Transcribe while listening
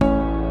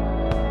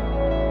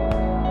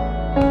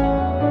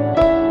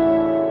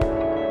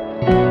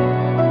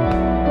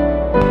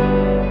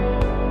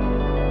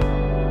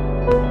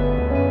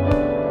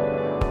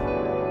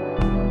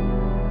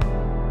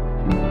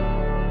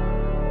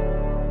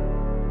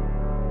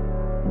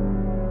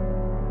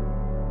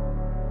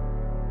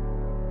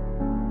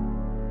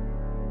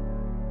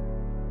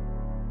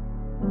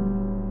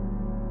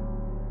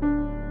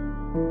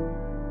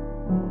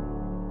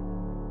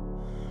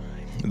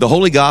The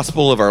Holy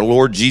Gospel of our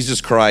Lord Jesus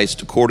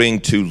Christ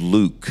according to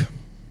Luke.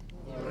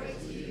 Glory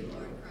to you,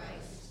 Lord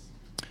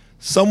Christ.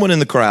 Someone in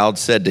the crowd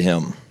said to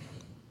him,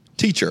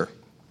 "Teacher,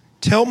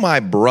 tell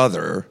my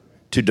brother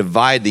to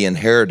divide the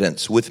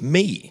inheritance with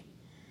me."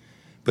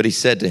 But he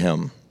said to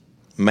him,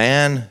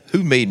 "Man,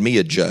 who made me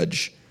a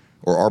judge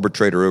or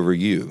arbitrator over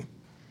you?"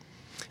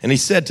 And he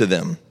said to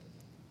them,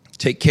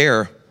 "Take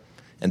care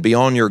and be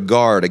on your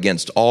guard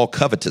against all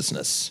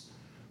covetousness,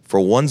 for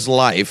one's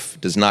life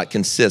does not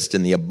consist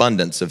in the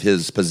abundance of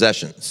his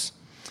possessions."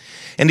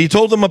 And he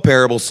told them a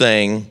parable,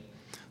 saying,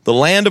 "The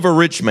land of a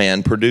rich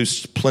man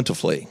produced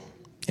plentifully.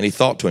 And he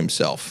thought to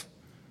himself,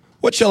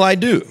 'What shall I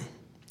do?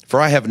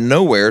 For I have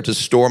nowhere to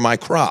store my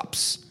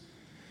crops.'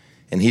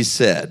 And he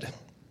said,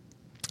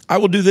 'I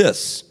will do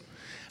this.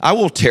 I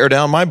will tear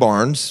down my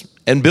barns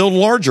and build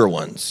larger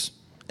ones,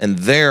 and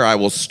there I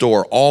will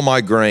store all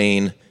my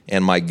grain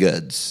and my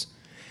goods.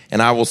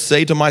 And I will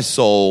say to my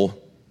soul,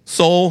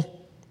 Soul,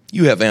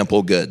 you have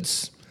ample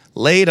goods,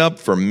 laid up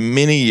for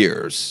many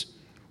years.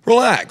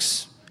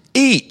 Relax,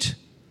 eat,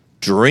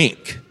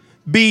 drink,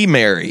 be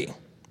merry.'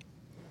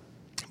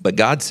 But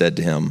God said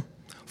to him,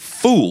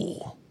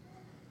 'Fool,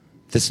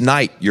 this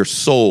night your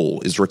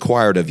soul is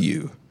required of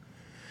you,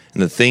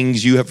 and the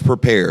things you have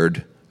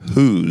prepared,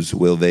 whose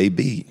will they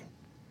be?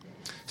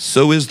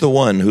 So is the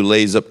one who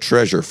lays up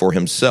treasure for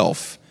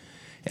himself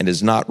and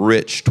is not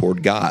rich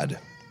toward God.'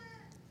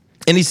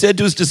 And he said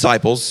to his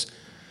disciples,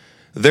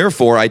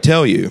 'Therefore I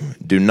tell you,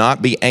 do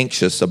not be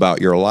anxious about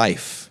your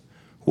life,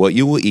 what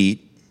you will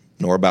eat,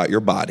 nor about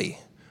your body,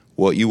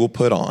 what you will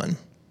put on.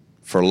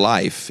 For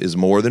life is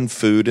more than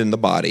food, and the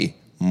body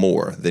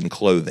more than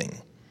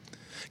clothing.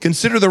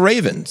 Consider the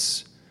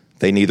ravens.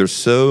 They neither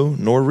sow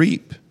nor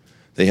reap.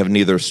 They have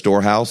neither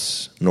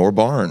storehouse nor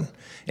barn,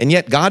 and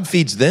yet God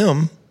feeds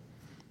them.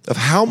 Of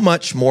how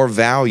much more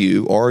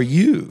value are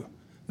you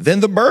than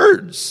the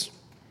birds?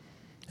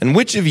 And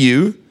which of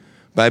you,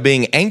 by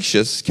being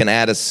anxious, can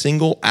add a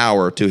single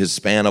hour to his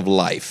span of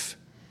life?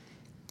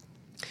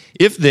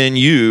 If then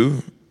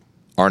you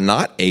are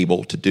not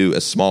able to do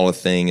as small a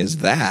thing as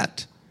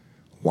that,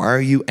 why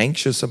are you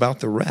anxious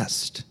about the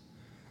rest?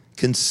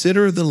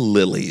 Consider the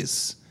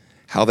lilies,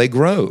 how they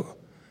grow.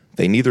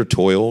 They neither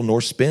toil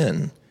nor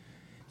spin.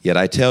 Yet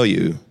I tell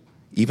you,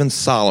 even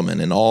Solomon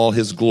in all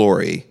his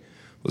glory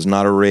was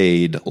not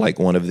arrayed like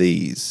one of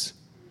these.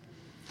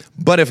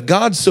 But if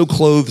God so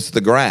clothes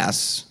the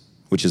grass,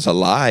 which is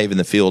alive in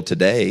the field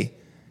today,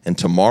 and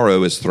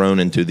tomorrow is thrown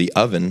into the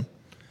oven,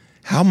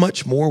 how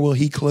much more will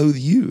he clothe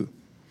you,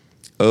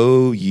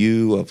 O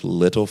you of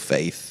little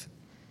faith?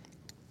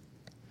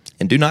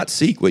 And do not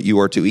seek what you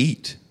are to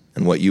eat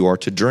and what you are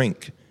to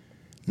drink,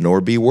 nor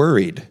be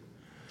worried.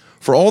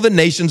 For all the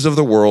nations of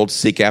the world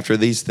seek after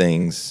these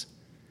things,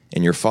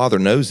 and your Father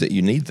knows that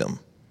you need them.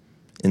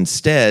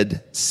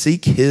 Instead,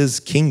 seek his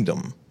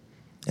kingdom,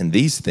 and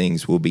these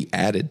things will be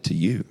added to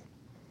you.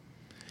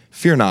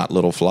 Fear not,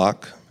 little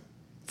flock,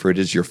 for it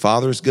is your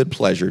Father's good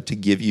pleasure to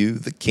give you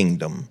the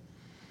kingdom.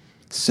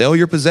 Sell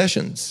your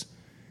possessions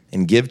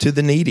and give to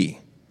the needy.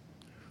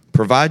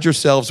 Provide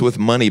yourselves with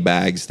money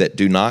bags that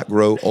do not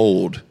grow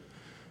old,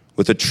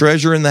 with a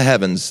treasure in the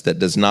heavens that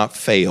does not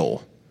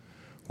fail,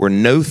 where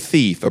no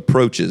thief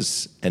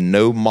approaches and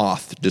no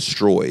moth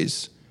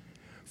destroys.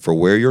 For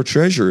where your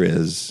treasure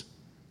is,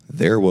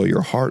 there will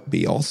your heart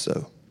be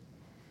also."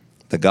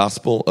 The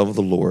Gospel of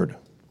the Lord.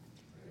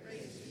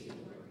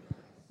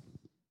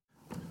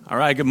 All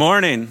right, good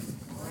morning.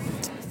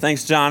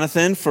 Thanks,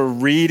 Jonathan, for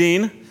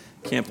reading.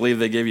 Can't believe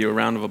they gave you a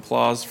round of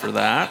applause for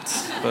that,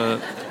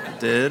 but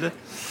did.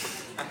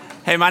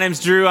 Hey, my name's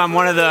Drew. I'm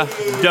one of the...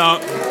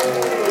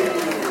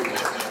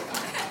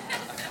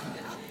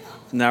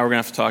 Now we're going to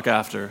have to talk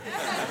after.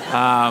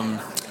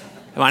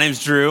 My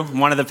name's Drew. I'm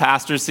one of the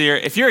pastors here.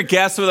 If you're a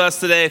guest with us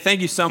today,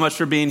 thank you so much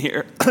for being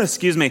here.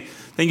 Excuse me.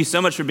 Thank you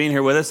so much for being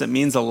here with us. It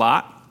means a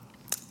lot.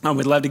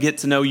 We'd love to get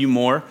to know you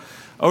more.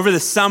 Over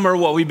the summer,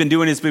 what we've been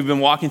doing is we've been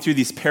walking through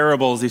these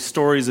parables, these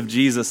stories of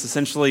Jesus,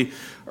 essentially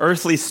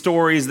earthly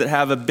stories that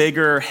have a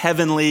bigger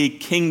heavenly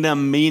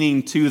kingdom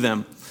meaning to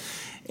them.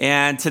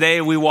 And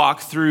today we walk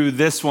through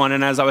this one.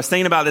 And as I was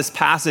thinking about this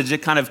passage,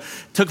 it kind of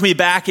took me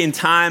back in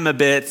time a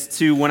bit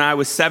to when I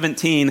was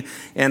 17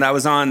 and I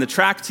was on the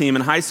track team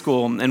in high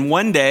school. And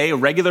one day, a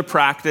regular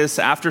practice,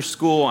 after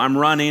school, I'm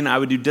running. I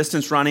would do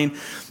distance running.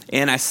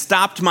 And I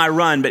stopped my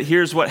run. But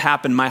here's what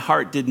happened. My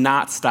heart did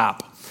not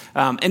stop.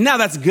 And now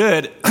that's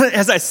good.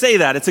 As I say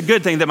that, it's a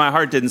good thing that my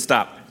heart didn't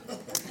stop.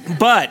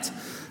 But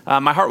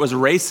my heart was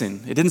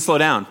racing. It didn't slow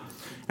down.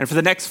 And for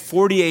the next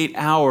 48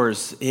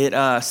 hours, it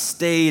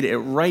stayed at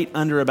right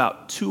under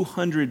about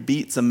 200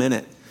 beats a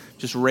minute,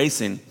 just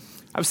racing.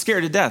 I was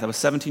scared to death. I was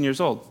 17 years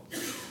old.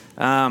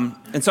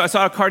 And so I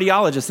saw a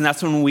cardiologist, and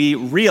that's when we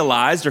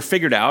realized or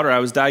figured out, or I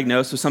was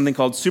diagnosed with something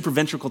called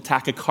supraventricular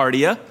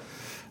tachycardia.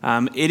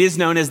 It is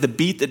known as the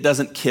beat that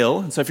doesn't kill.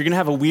 And so if you're going to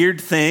have a weird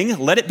thing,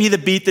 let it be the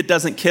beat that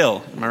doesn't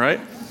kill. Am I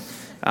right?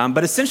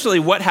 But essentially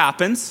what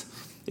happens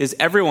is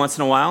every once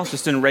in a while,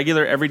 just in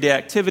regular everyday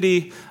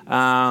activity,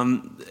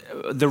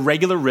 the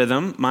regular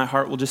rhythm, my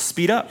heart will just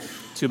speed up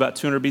to about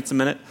 200 beats a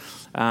minute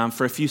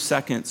for a few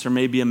seconds or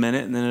maybe a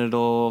minute, and then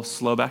it'll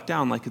slow back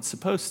down like it's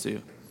supposed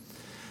to.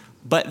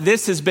 But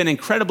this has been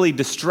incredibly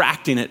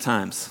distracting at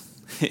times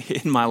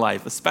in my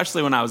life,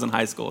 especially when I was in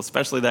high school,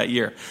 especially that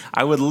year.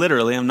 I would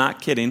literally, I'm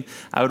not kidding,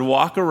 I would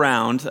walk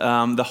around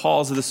the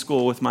halls of the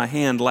school with my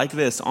hand like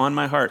this on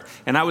my heart,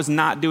 and I was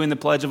not doing the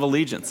Pledge of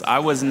Allegiance. I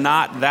was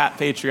not that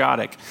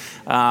patriotic.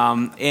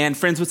 And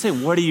friends would say,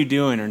 "What are you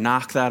doing?" or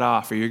 "Knock that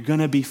off," or "You're going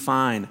to be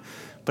fine."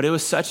 But it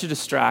was such a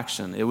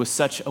distraction. It was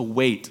such a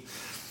weight.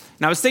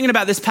 And I was thinking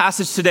about this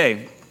passage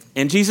today,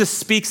 and Jesus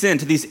speaks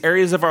into these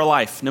areas of our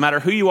life. No matter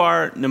who you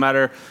are, no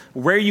matter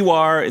where you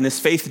are in this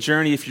faith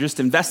journey, if you're just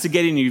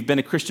investigating and you've been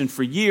a Christian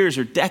for years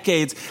or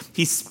decades,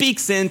 he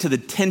speaks into the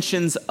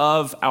tensions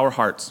of our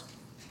hearts.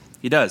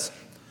 He does.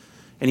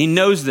 And he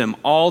knows them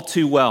all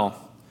too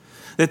well.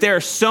 That there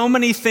are so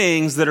many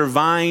things that are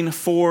vying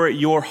for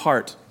your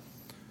heart,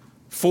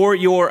 for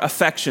your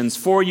affections,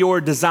 for your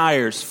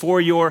desires,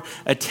 for your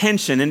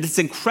attention. And it's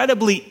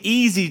incredibly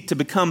easy to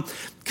become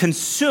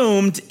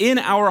consumed in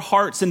our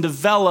hearts and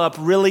develop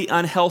really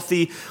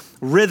unhealthy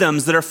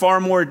rhythms that are far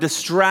more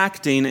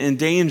distracting and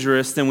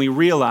dangerous than we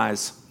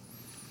realize.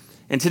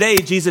 And today,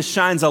 Jesus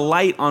shines a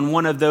light on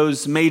one of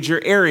those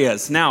major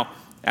areas. Now,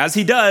 as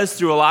he does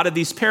through a lot of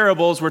these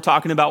parables, we're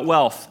talking about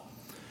wealth.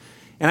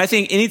 And I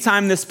think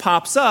anytime this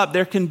pops up,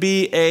 there can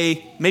be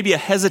maybe a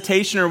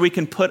hesitation, or we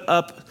can put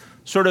up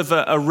sort of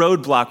a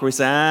roadblock where we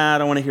say, I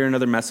don't want to hear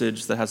another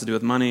message that has to do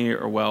with money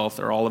or wealth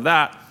or all of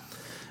that.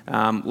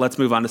 Let's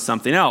move on to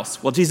something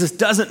else. Well, Jesus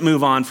doesn't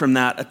move on from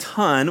that a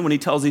ton when he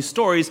tells these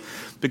stories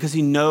because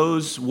he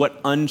knows what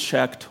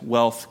unchecked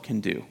wealth can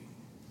do.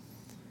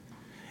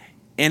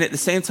 And at the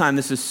same time,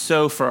 this is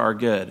so for our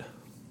good.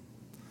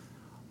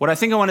 What I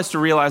think I want us to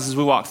realize as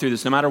we walk through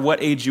this, no matter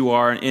what age you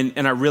are,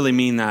 and I really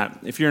mean that,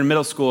 if you're in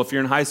middle school, if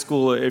you're in high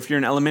school, if you're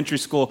in elementary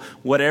school,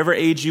 whatever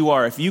age you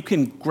are, if you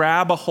can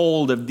grab a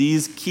hold of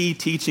these key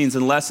teachings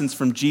and lessons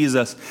from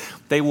Jesus,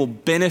 they will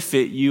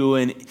benefit you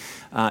in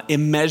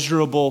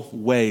immeasurable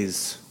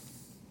ways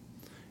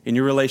in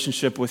your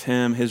relationship with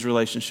him, his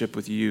relationship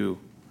with you.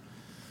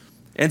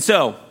 And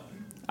so,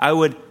 I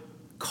would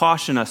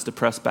caution us to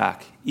press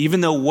back, even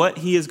though what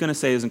he is going to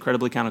say is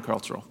incredibly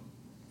countercultural.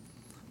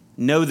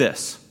 Know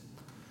this.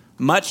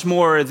 Much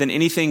more than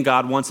anything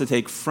God wants to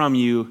take from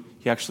you,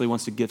 he actually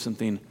wants to give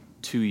something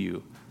to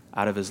you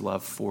out of his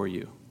love for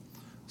you.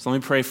 So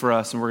let me pray for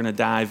us, and we're going to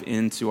dive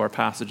into our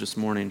passage this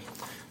morning.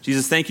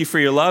 Jesus, thank you for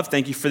your love.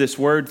 Thank you for this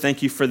word.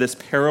 Thank you for this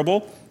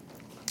parable.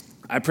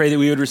 I pray that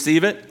we would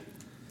receive it.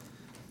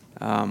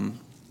 God,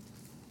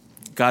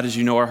 as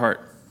you know our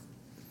heart,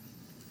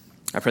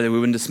 I pray that we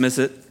wouldn't dismiss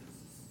it.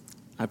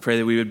 I pray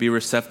that we would be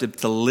receptive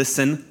to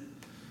listen,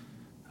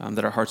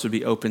 that our hearts would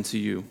be open to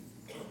you.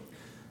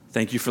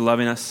 Thank you for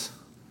loving us.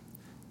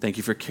 Thank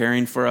you for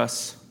caring for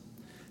us.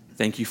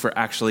 Thank you for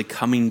actually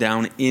coming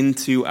down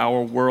into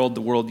our world,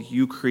 the world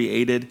you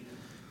created,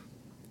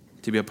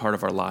 to be a part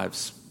of our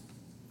lives.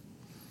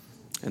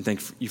 And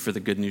thank you for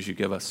the good news you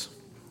give us.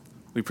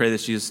 We pray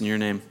this, Jesus, in your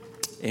name.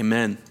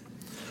 Amen.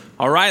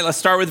 All right, let's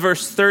start with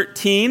verse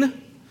 13.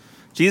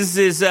 Jesus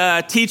is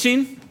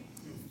teaching.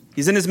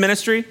 He's in his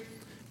ministry.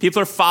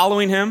 People are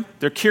following him.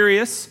 They're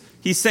curious.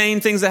 He's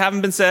saying things that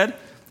haven't been said.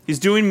 He's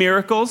doing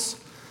miracles.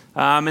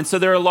 And so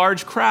there are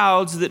large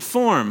crowds that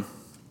form.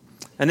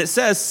 And it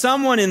says,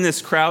 someone in this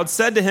crowd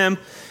said to him,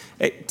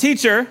 "Hey,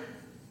 teacher,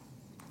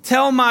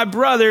 tell my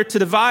brother to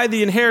divide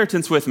the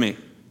inheritance with me."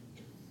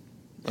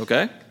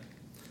 Okay.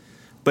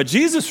 But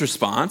Jesus'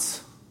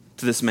 response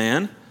to this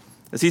man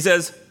is he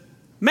says,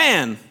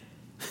 "Man,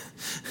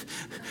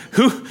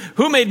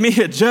 who made me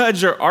a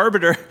judge or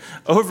arbiter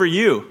over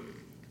you?"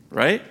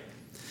 Right?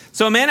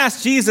 So a man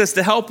asked Jesus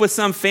to help with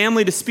some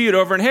family dispute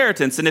over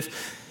inheritance. And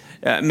if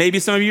maybe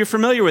some of you are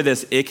familiar with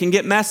this, it can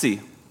get messy.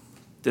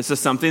 This is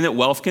something that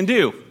wealth can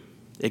do.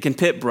 It can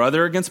pit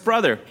brother against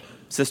brother,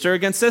 sister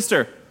against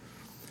sister.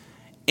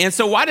 And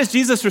so why does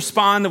Jesus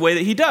respond the way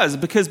that he does?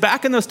 Because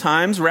back in those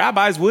times,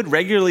 rabbis would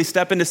regularly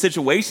step into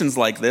situations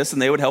like this,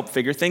 and they would help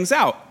figure things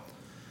out.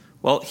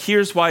 Well,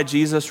 here's why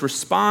Jesus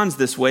responds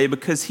this way,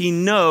 because he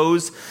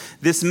knows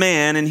this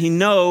man, and he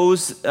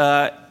knows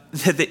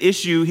that the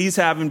issue he's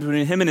having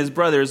between him and his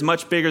brother is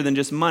much bigger than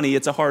just money.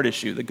 It's a heart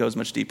issue that goes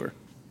much deeper.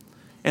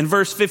 And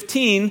verse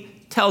 15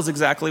 tells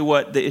exactly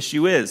what the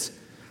issue is.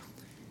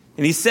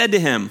 And he said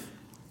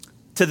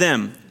to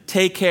them,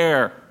 "Take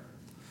care.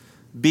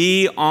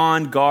 Be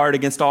on guard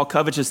against all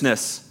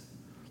covetousness,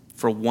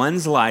 for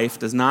one's life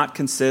does not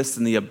consist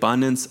in the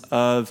abundance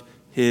of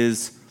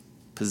his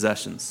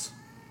possessions."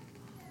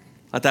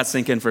 Let that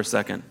sink in for a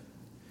second.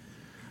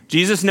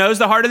 Jesus knows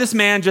the heart of this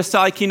man just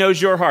like he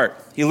knows your heart.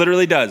 He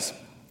literally does.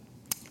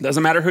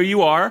 Doesn't matter who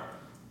you are.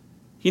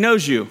 He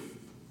knows you.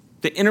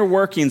 The inner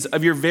workings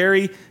of your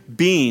very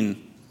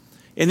being.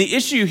 And the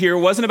issue here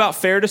wasn't about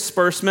fair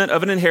disbursement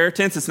of an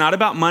inheritance. It's not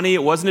about money.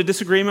 It wasn't a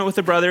disagreement with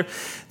a brother.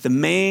 The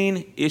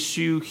main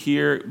issue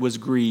here was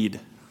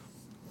greed.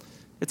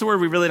 It's a word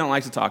we really don't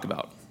like to talk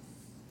about.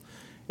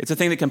 It's a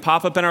thing that can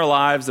pop up in our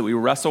lives that we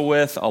wrestle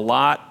with a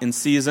lot in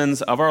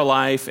seasons of our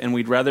life, and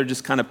we'd rather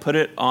just kind of put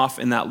it off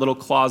in that little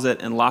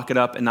closet and lock it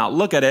up and not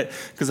look at it,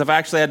 because if I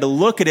actually had to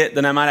look at it,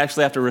 then I might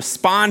actually have to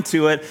respond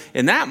to it,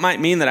 and that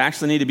might mean that I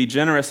actually need to be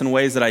generous in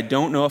ways that I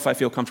don't know if I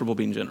feel comfortable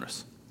being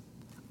generous.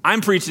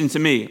 I'm preaching to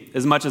me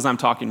as much as I'm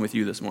talking with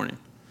you this morning.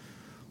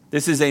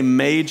 This is a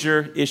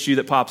major issue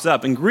that pops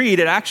up. And greed,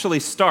 it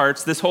actually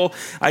starts, this whole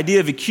idea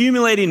of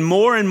accumulating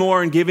more and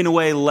more and giving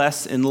away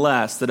less and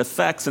less, that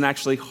affects and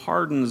actually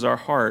hardens our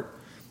heart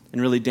in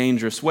really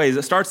dangerous ways.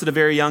 It starts at a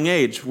very young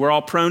age. We're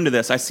all prone to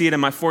this. I see it in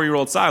my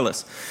 4-year-old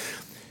Silas.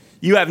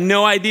 You have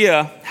no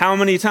idea how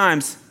many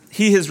times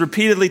he has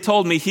repeatedly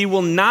told me he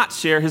will not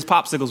share his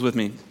popsicles with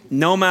me,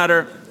 no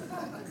matter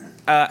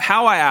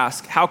how I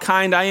ask, how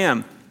kind I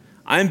am.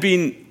 I'm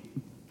being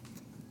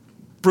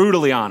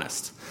brutally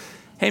honest.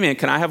 Hey man,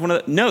 can I have one of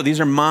those? No, these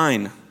are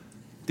mine.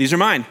 These are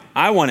mine.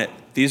 I want it.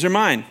 These are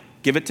mine.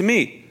 Give it to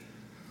me.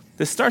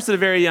 This starts at a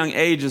very young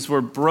age as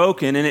we're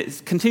broken, and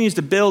it continues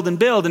to build and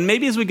build. And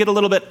maybe as we get a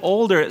little bit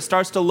older, it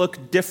starts to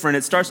look different.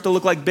 It starts to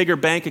look like bigger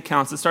bank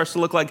accounts. It starts to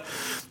look like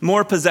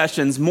more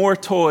possessions, more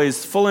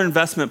toys, fuller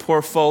investment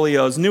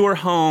portfolios, newer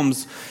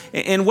homes.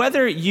 And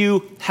whether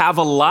you have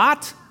a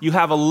lot, you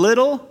have a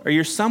little, or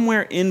you're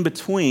somewhere in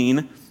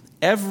between,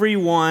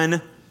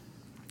 everyone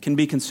can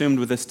be consumed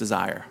with this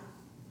desire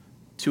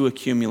to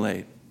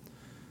accumulate.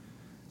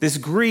 This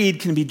greed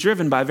can be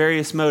driven by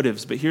various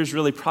motives, but here's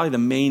really probably the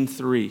main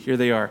three. Here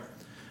they are.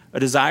 A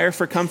desire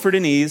for comfort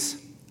and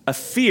ease, a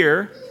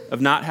fear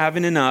of not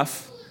having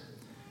enough,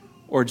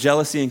 or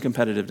jealousy and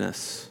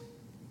competitiveness,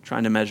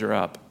 trying to measure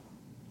up.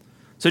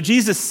 So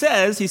Jesus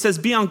says, he says,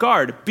 be on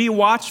guard, be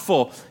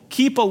watchful,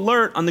 keep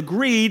alert on the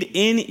greed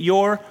in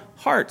your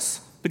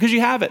hearts, because you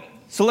have it.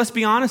 So let's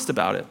be honest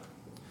about it.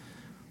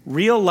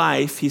 Real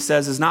life, he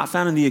says, is not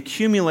found in the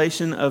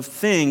accumulation of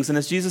things. And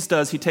as Jesus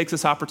does, he takes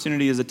this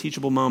opportunity as a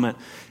teachable moment,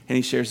 and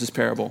he shares this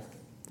parable.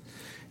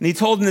 And he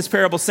told in this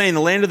parable, saying, the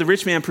land of the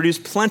rich man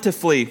produced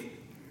plentifully.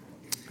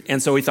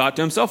 And so he thought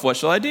to himself, what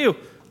shall I do?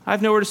 I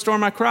have nowhere to store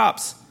my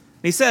crops.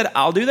 And he said,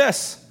 I'll do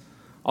this.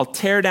 I'll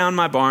tear down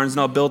my barns,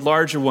 and I'll build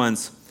larger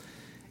ones.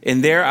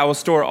 And there I will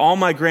store all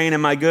my grain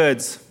and my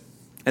goods.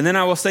 And then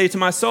I will say to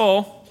my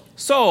soul,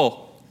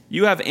 soul,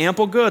 you have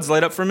ample goods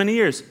laid up for many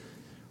years.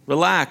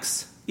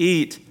 Relax.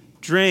 Eat,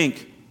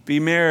 drink, be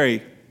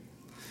merry.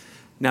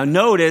 Now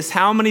notice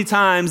how many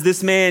times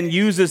this man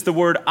uses the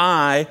word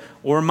I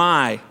or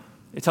my.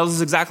 It tells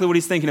us exactly what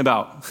he's thinking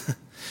about.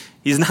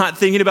 He's not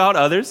thinking about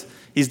others.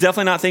 He's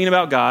definitely not thinking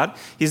about God.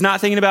 He's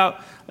not thinking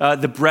about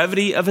the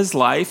brevity of his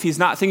life. He's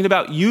not thinking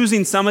about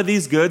using some of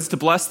these goods to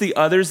bless the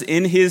others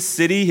in his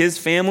city, his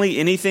family,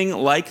 anything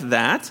like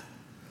that.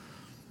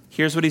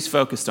 Here's what he's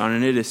focused on,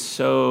 and it is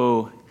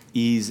so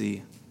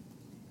easy,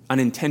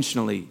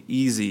 unintentionally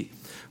easy,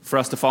 for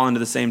us to fall into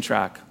the same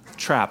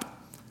trap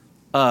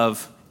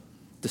of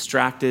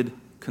distracted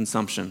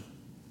consumption.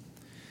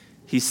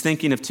 He's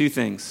thinking of two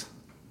things,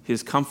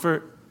 his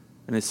comfort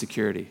and his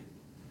security.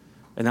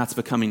 And that's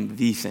becoming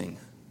the thing.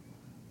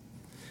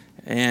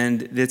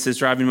 And it's his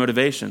driving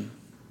motivation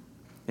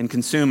in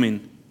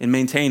consuming, in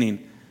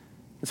maintaining.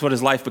 It's what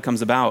his life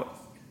becomes about,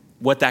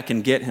 what that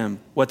can get him,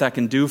 what that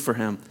can do for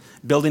him,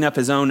 building up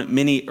his own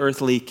mini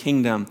earthly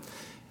kingdom.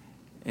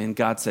 And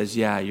God says,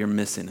 yeah, you're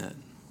missing it.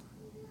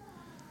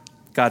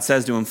 God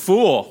says to him,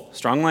 fool,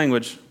 strong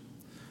language,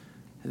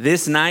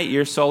 this night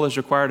your soul is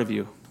required of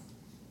you.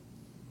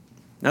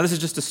 Now this is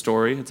just a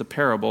story, it's a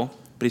parable,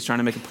 but he's trying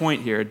to make a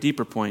point here, a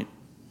deeper point.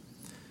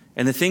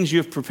 And the things you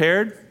have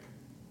prepared,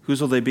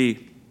 whose will they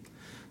be?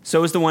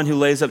 So is the one who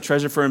lays up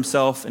treasure for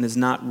himself and is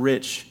not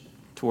rich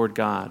toward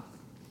God.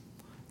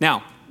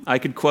 Now, I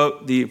could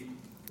quote the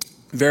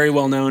very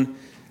well-known,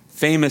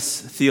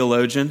 famous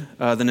theologian,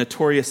 the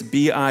notorious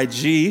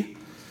B.I.G.,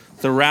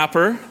 the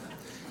rapper.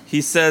 He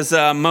says,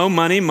 mo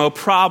money, mo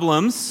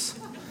problems.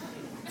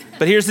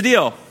 But here's the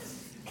deal.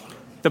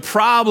 The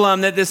problem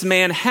that this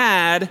man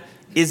had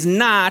is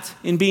not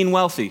in being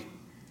wealthy.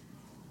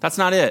 That's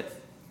not it.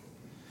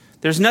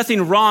 There's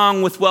nothing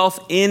wrong with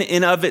wealth in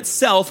and of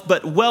itself,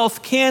 but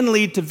wealth can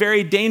lead to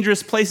very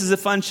dangerous places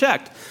if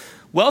unchecked.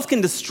 Wealth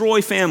can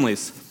destroy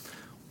families.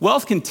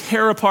 Wealth can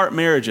tear apart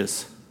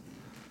marriages.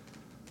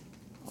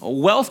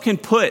 Wealth can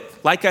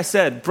put, like I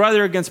said,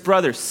 brother against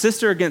brother,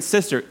 sister against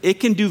sister. It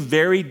can do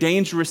very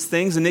dangerous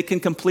things, and it can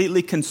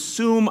completely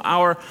consume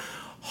our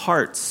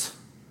hearts.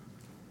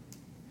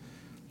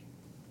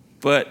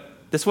 But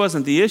this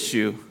wasn't the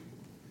issue.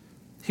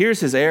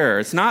 Here's his error.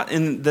 It's not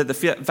in the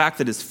fact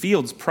that his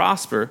fields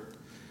prosper.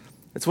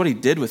 It's what he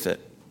did with it.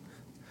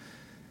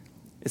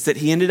 It's that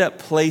he ended up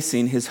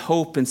placing his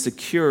hope and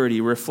security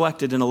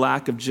reflected in a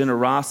lack of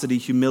generosity,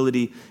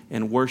 humility,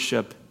 and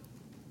worship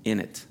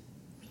in it.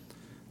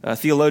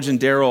 Theologian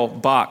Darrell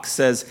Bach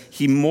says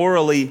he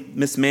morally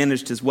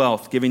mismanaged his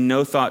wealth, giving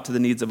no thought to the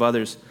needs of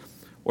others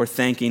or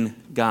thanking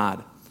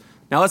God.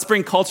 Now let's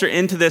bring culture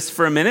into this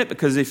for a minute,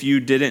 because if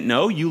you didn't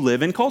know, you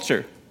live in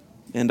culture.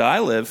 And I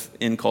live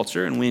in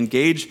culture, and we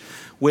engage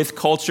with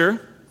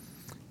culture.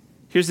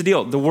 Here's the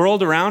deal. The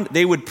world around,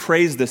 they would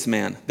praise this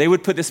man. They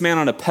would put this man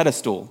on a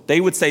pedestal.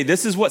 They would say,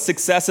 this is what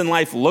success in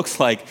life looks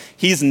like.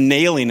 He's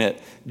nailing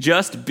it.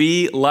 Just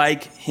be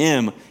like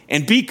him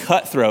and be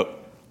cutthroat.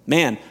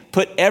 Man,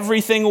 put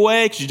everything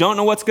away because you don't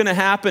know what's going to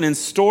happen and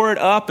store it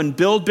up and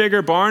build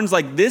bigger barns.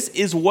 Like, this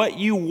is what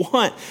you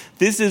want.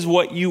 This is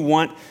what you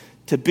want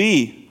to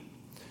be.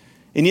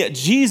 And yet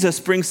Jesus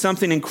brings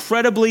something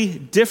incredibly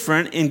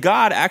different, and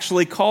God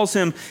actually calls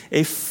him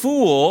a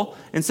fool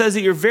and says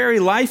that your very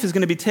life is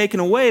going to be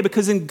taken away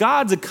because in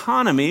God's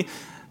economy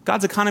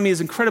is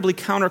incredibly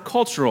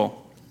countercultural.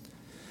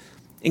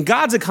 In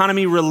God's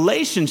economy,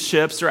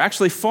 relationships are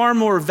actually far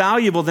more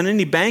valuable than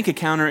any bank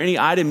account or any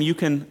item you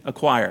can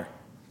acquire.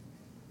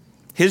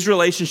 His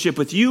relationship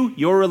with you,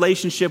 your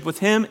relationship with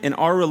him, and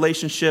our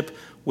relationship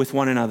with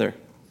one another.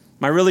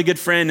 My really good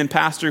friend and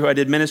pastor who I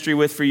did ministry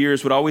with for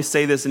years would always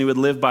say this, and he would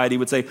live by it. He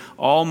would say,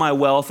 all my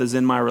wealth is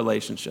in my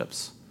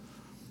relationships.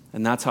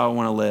 And that's how I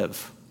want to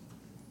live.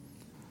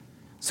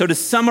 So to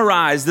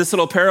summarize this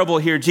little parable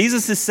here,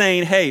 Jesus is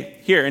saying, hey,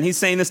 here, and he's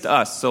saying this to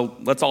us, so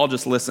let's all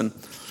just listen.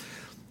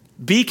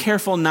 Be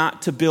careful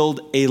not to build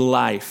a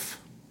life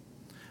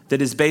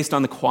that is based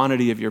on the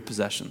quantity of your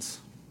possessions.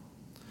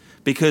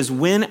 Because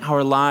when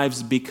our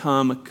lives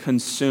become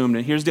consumed,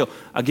 and here's the deal,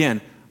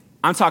 again,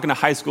 I'm talking to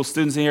high school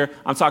students in here.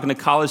 I'm talking to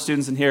college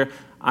students in here.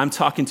 I'm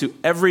talking to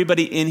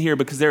everybody in here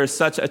because there is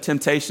such a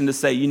temptation to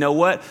say, you know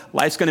what?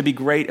 Life's going to be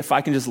great if I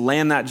can just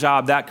land that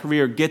job, that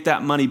career, get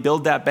that money,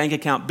 build that bank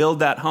account, build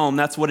that home.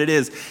 That's what it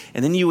is.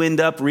 And then you end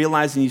up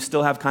realizing you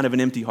still have kind of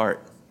an empty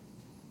heart.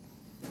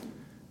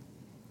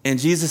 And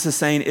Jesus is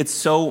saying it's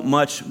so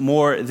much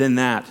more than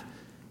that.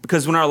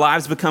 Because when our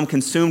lives become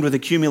consumed with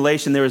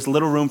accumulation, there is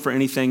little room for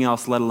anything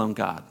else, let alone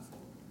God.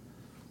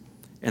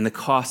 And the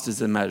cost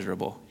is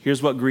immeasurable.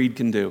 Here's what greed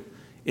can do.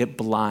 It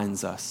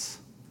blinds us.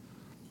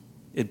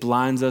 It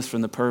blinds us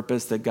from the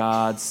purpose that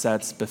God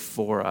sets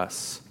before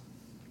us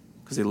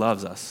because he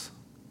loves us.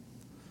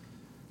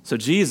 So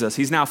Jesus,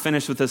 he's now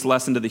finished with this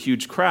lesson to the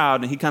huge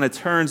crowd, and he kind of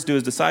turns to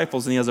his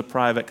disciples and he has a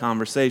private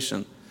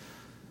conversation.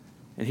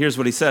 And here's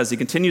what he says. He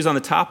continues on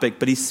the topic,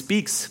 but he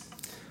speaks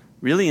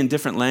really in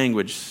different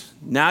language.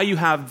 Now you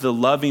have the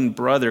loving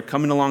brother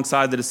coming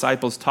alongside the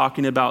disciples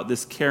talking about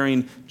this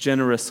caring,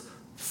 generous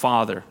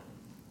Father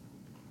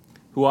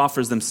who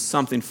offers them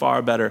something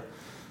far better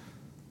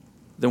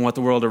than what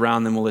the world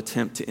around them will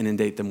attempt to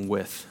inundate them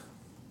with.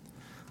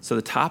 So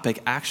the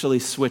topic actually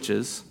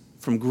switches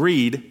from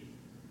greed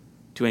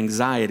to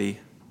anxiety,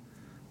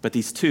 but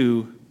these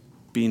two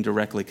being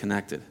directly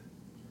connected.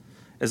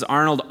 As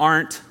William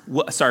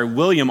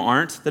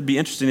Arndt, that'd be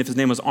interesting if his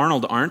name was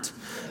Arnold Arndt.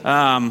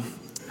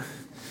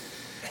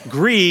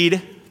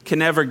 Greed can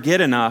never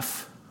get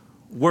enough.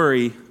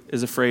 Worry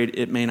is afraid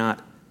it may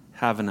not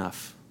have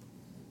enough.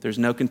 There's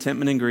no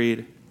contentment in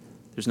greed.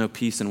 There's no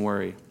peace in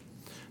worry.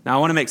 Now, I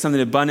want to make something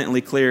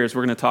abundantly clear as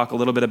we're going to talk a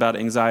little bit about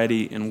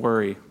anxiety and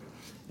worry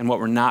and what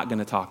we're not going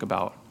to talk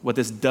about, what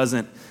this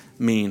doesn't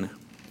mean.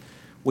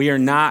 We are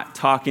not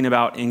talking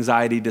about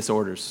anxiety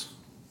disorders.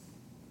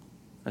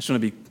 I just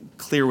want to be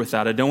clear with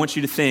that. I don't want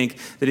you to think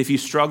that if you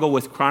struggle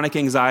with chronic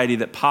anxiety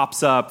that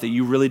pops up that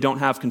you really don't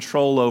have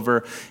control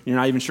over, you're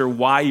not even sure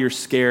why you're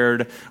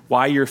scared,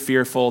 why you're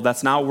fearful.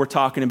 That's not what we're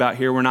talking about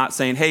here. We're not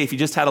saying, hey, if you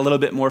just had a little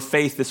bit more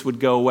faith, this would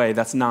go away.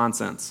 That's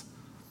nonsense.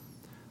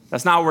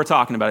 That's not what we're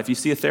talking about. If you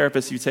see a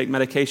therapist, you take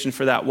medication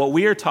for that. What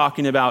we are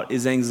talking about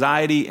is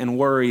anxiety and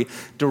worry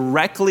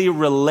directly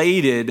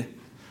related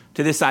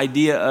to this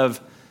idea of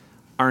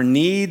our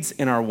needs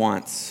and our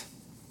wants.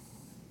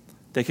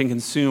 They can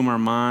consume our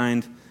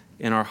mind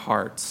and our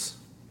hearts.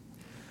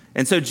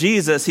 And so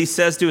Jesus, he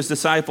says to his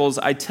disciples,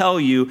 I tell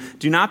you,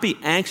 do not be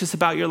anxious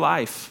about your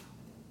life,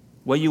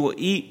 what you will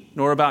eat,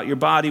 nor about your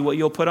body, what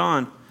you'll put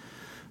on.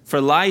 For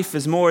life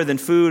is more than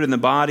food, and the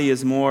body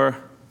is more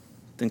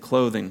than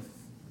clothing.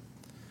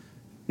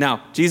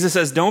 Now, Jesus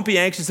says, don't be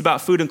anxious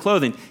about food and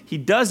clothing. He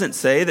doesn't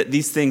say that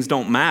these things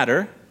don't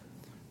matter,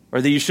 or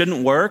that you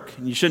shouldn't work,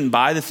 and you shouldn't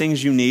buy the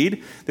things you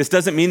need. This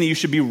doesn't mean that you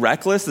should be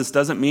reckless. This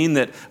doesn't mean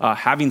that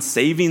having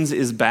savings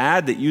is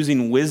bad, that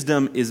using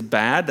wisdom is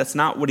bad. That's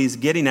not what he's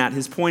getting at.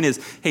 His point is,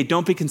 hey,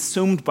 don't be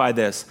consumed by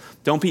this.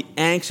 Don't be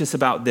anxious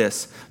about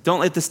this.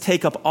 Don't let this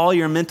take up all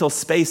your mental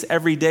space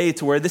every day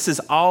to where this is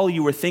all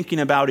you were thinking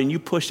about and you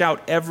push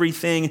out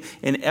everything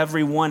and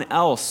everyone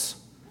else.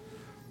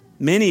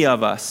 Many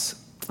of us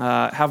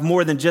have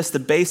more than just the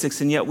basics,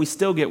 and yet we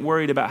still get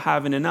worried about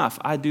having enough.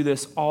 I do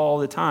this all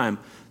the time.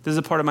 This is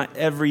a part of my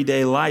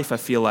everyday life, I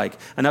feel like.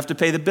 Enough to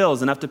pay the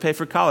bills, enough to pay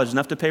for college,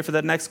 enough to pay for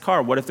that next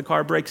car. What if the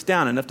car breaks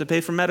down? Enough to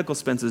pay for medical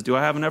expenses. Do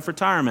I have enough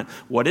retirement?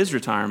 What is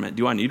retirement?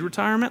 Do I need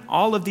retirement?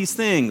 All of these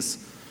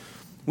things.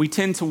 We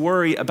tend to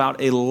worry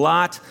about a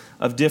lot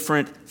of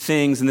different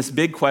things, and this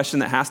big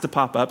question that has to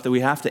pop up that we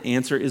have to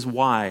answer is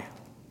why?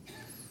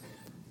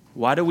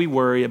 Why do we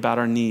worry about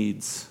our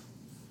needs?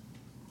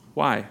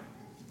 Why?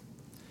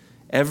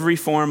 Every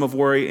form of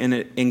worry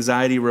and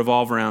anxiety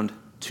revolve around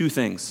two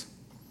things: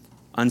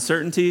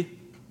 uncertainty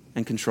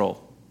and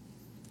control.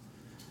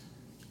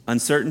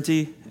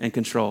 Uncertainty and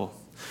control.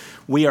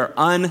 we are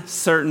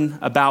uncertain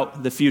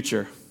about the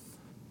future.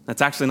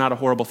 That's actually not a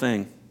horrible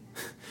thing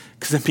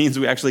because it means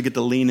we actually get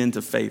to lean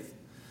into faith.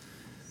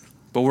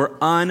 But we're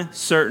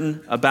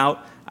uncertain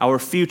about our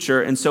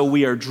future, and so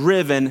we are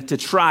driven to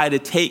try to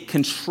take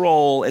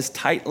control as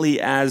tightly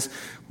as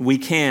we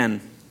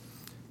can.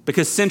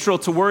 Because central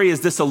to worry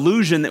is this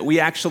illusion that we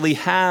actually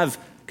have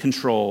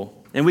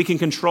control, and we can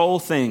control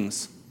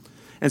things.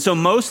 And so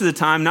most of the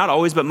time, not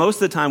always, but most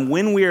of the time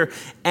when we're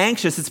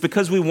anxious, it's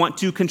because we want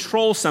to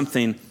control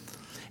something.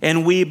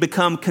 And we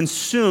become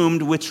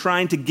consumed with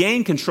trying to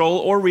gain control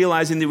or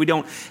realizing that we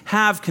don't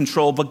have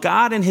control. But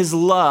God in his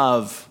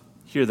love,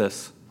 hear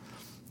this,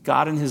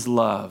 God in his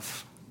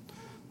love,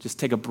 just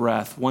take a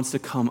breath, wants to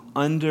come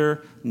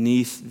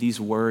underneath these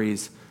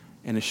worries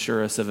and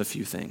assure us of a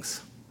few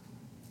things.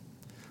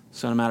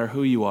 So no matter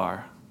who you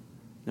are,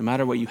 no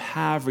matter what you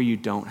have or you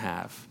don't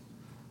have,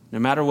 no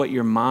matter what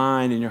your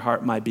mind and your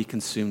heart might be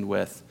consumed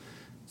with,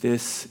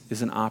 this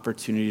is an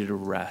opportunity to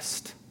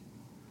rest.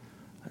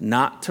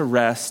 Not to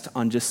rest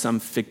on just some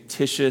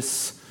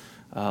fictitious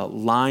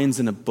lines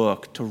in a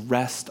book, to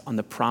rest on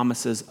the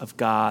promises of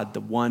God, the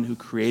one who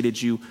created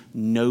you,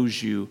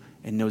 knows you,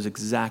 and knows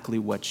exactly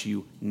what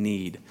you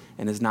need,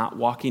 and is not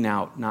walking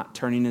out, not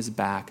turning his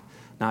back,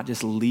 not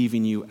just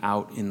leaving you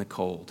out in the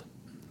cold.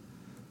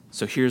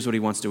 So here's what he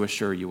wants to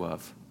assure you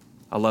of.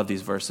 I love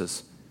these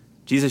verses.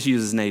 Jesus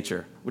uses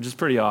nature, which is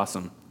pretty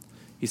awesome.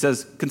 He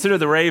says, consider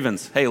the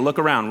ravens. Hey, look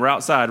around. We're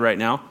outside right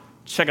now.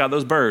 Check out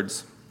those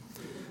birds.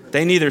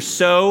 They neither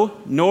sow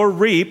nor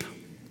reap,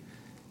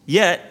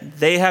 yet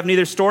they have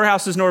neither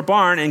storehouses nor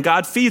barn, and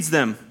God feeds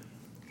them.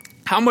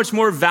 How much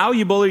more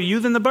valuable are you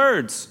than the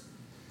birds?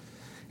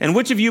 And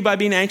which of you, by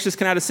being anxious,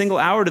 can add a single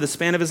hour to the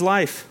span of his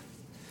life?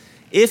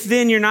 If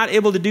then you're not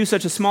able to do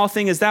such a small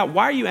thing as that,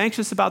 why are you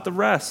anxious about the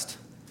rest?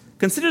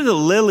 Consider the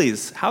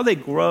lilies, how they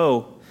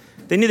grow.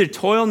 They neither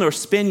toil nor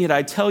spin, yet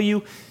I tell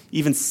you,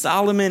 even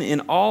Solomon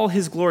in all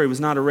his glory was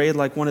not arrayed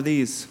like one of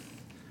these.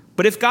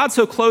 But if God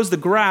so clothes the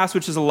grass,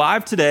 which is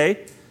alive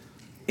today,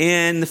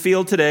 in the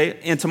field today,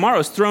 and tomorrow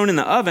is thrown in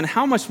the oven,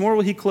 how much more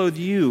will he clothe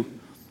you,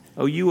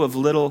 O you of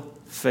little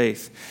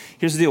faith?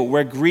 Here's the deal.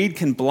 Where greed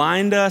can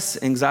blind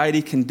us,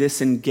 anxiety can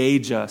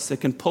disengage us. It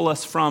can pull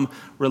us from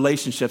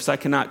relationships. I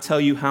cannot tell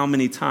you how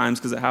many times,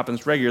 because it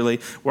happens regularly,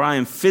 where I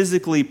am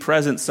physically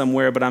present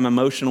somewhere, but I'm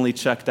emotionally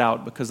checked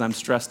out because I'm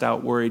stressed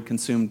out, worried,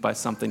 consumed by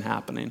something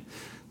happening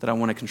that I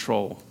want to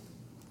control.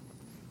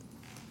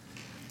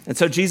 And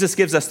so Jesus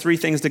gives us three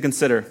things to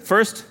consider.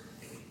 First,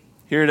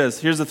 here it is.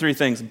 Here's the three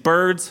things: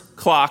 birds,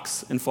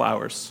 clocks, and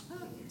flowers.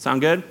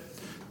 Sound good?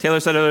 Taylor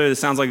said earlier this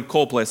sounds like a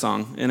Coldplay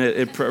song, and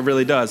it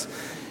really does.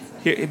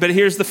 But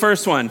here's the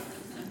first one.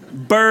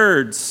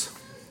 Birds.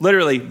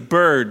 Literally,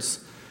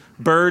 birds.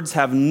 Birds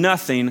have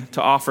nothing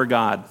to offer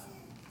God,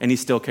 and he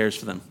still cares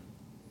for them.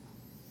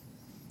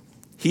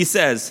 He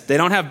says they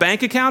don't have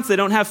bank accounts, they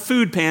don't have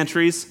food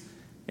pantries,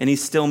 and he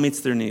still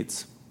meets their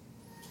needs.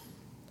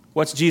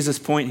 What's Jesus'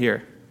 point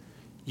here?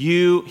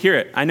 You, hear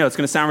it, I know it's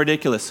going to sound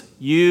ridiculous.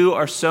 You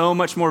are so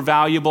much more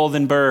valuable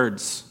than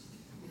birds.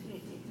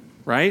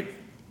 Right?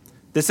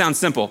 This sounds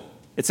simple.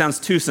 It sounds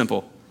too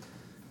simple.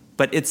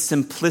 But its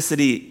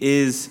simplicity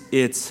is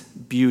its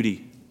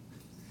beauty.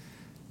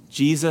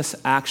 Jesus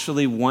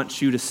actually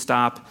wants you to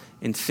stop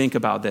and think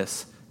about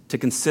this, to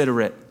consider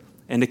it,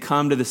 and to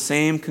come to the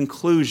same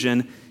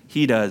conclusion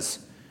he does.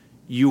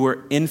 You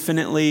are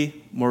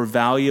infinitely more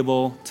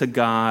valuable to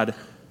God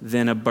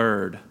than a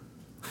bird.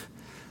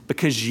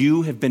 Because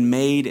you have been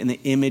made in the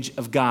image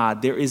of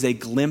God. There is a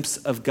glimpse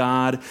of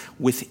God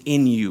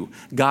within you.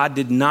 God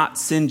did not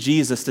send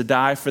Jesus to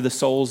die for the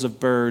souls of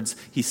birds.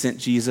 He sent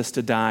Jesus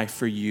to die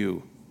for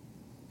you.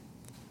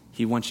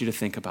 He wants you to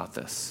think about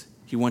this.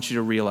 He wants you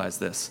to realize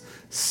this.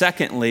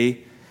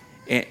 Secondly,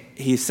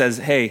 he says,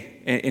 hey,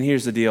 and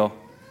here's the deal.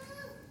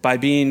 By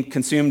being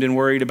consumed and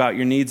worried about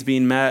your needs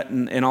being met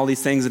and all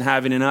these things and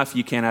having enough,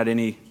 you can't add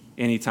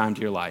any time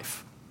to your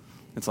life.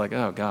 It's like,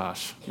 oh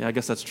gosh, yeah, I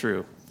guess that's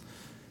true.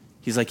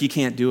 He's like, you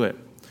can't do it.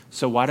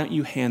 So why don't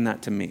you hand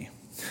that to me?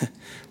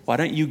 Why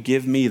don't you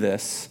give me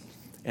this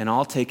and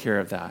I'll take care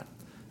of that?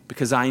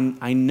 Because I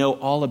know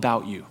all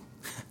about you.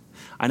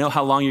 I know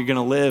how long you're going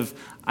to live.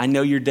 I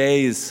know your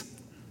days.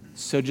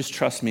 So just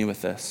trust me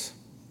with this.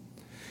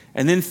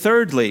 And then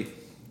thirdly,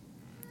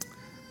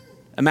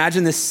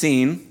 imagine this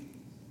scene.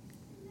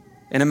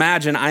 And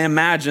I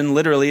imagine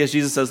literally, as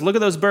Jesus says, look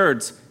at those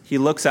birds. He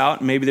looks out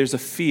and maybe there's a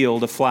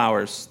field of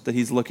flowers that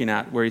he's looking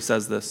at where he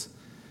says this.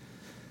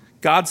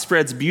 God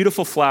spreads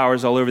beautiful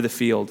flowers all over the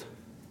field,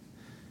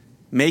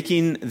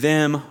 making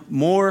them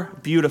more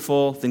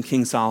beautiful than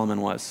King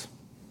Solomon was.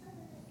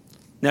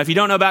 Now, if you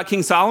don't know about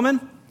King Solomon,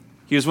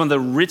 he was one of the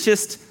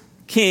richest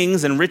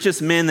kings and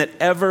richest men that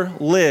ever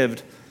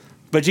lived.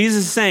 But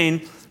Jesus is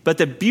saying, but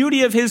the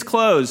beauty of his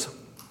clothes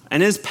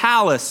and his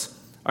palace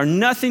are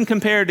nothing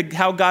compared to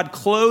how God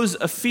clothes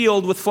a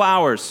field with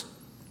flowers.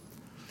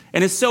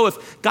 And it's so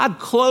if God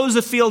clothes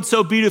a field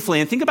so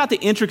beautifully, and think about the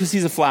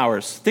intricacies of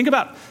flowers. Think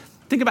about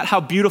Think about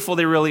how beautiful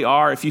they really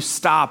are if you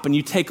stop and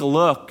you take a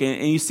look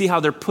and you see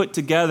how they're put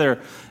together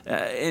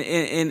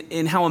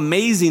and how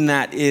amazing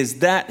that is,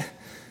 that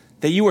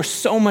you are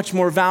so much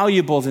more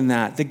valuable than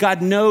that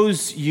God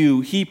knows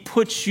you. He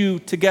puts you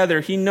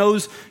together. He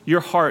knows your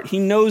heart. He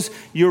knows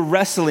your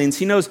wrestlings.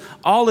 He knows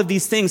all of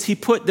these things. He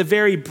put the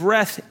very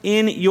breath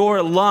in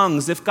your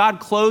lungs. If God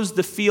clothes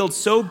the field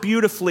so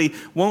beautifully,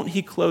 won't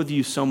he clothe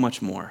you so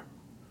much more?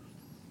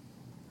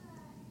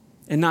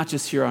 And not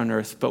just here on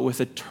earth, but with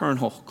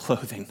eternal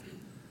clothing,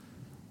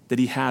 that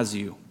he has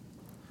you.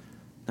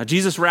 Now,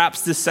 Jesus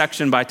wraps this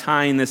section by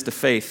tying this to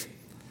faith.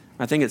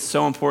 I think it's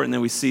so important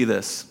that we see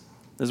this.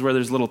 This is where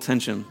there's little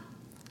tension.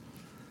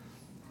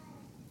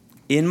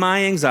 In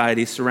my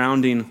anxiety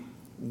surrounding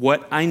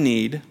what I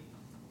need,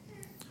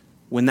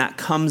 when that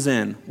comes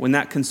in, when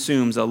that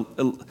consumes,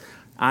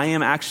 I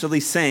am actually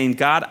saying,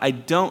 God, I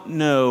don't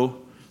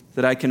know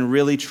that I can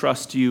really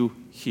trust you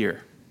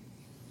here.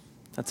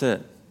 That's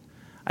it.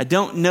 I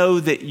don't know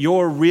that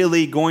you're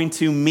really going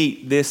to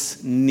meet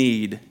this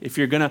need if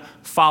you're going to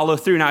follow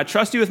through. Now, I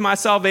trust you with my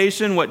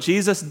salvation, what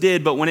Jesus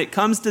did, but when it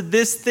comes to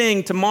this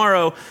thing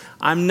tomorrow,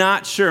 I'm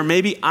not sure.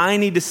 Maybe I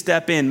need to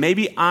step in.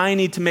 Maybe I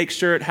need to make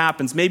sure it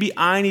happens. Maybe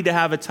I need to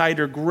have a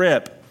tighter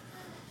grip.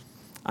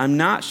 I'm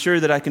not sure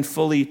that I can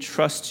fully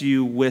trust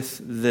you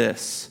with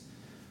this.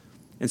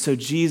 And so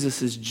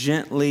Jesus is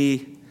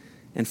gently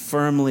and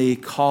firmly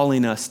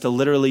calling us to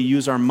literally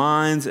use our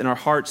minds and our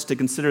hearts to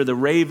consider the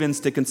ravens,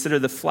 to consider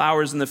the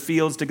flowers in the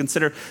fields, to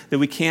consider that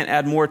we can't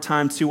add more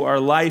time to our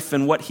life.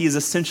 And what he's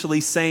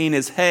essentially saying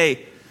is,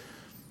 hey,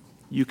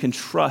 you can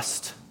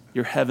trust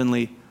your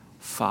heavenly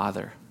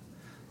Father,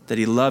 that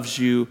he loves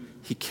you,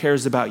 he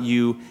cares about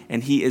you,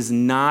 and he is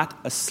not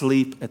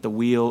asleep at the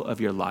wheel of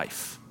your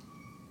life.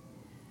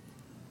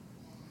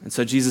 And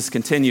so Jesus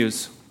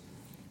continues,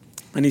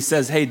 and he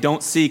says, hey,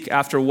 don't seek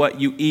after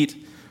what you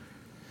eat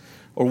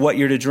or what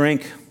you're to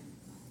drink,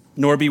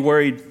 nor be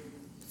worried.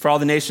 For all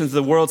the nations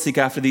of the world seek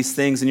after these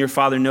things, and your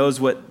Father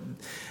knows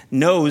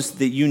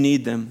that you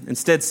need them.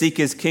 Instead, seek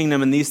his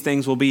kingdom, and these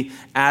things will be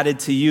added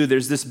to you.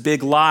 There's this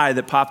big lie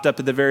that popped up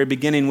at the very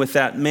beginning with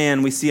that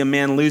man. We see a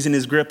man losing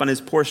his grip on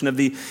his portion of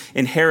the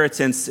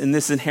inheritance, and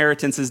this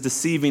inheritance is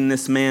deceiving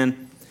this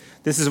man.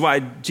 This is why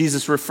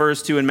Jesus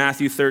refers to in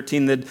Matthew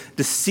 13 the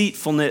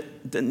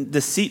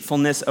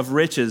deceitfulness of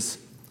riches.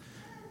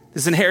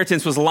 This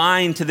inheritance was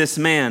lying to this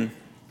man.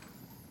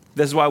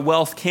 This is why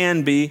wealth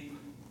can be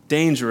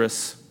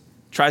dangerous. It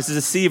tries to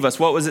deceive us.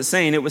 What was it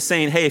saying? It was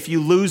saying, hey, if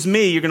you lose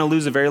me, you're going to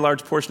lose a very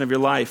large portion of your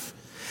life.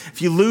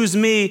 If you lose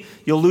me,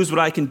 you'll lose what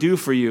I can do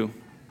for you.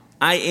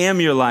 I am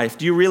your life.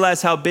 Do you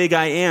realize how big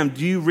I am?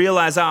 Do you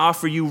realize I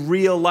offer you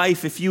real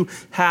life if you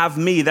have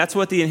me? That's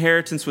what the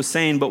inheritance was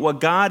saying. But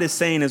what God is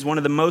saying is one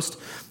of the most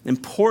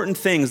important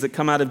things that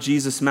come out of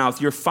Jesus'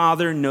 mouth. Your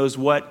Father knows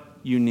what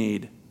you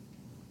need.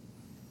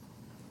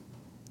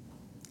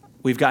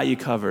 We've got you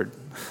covered.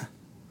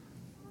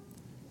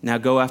 Now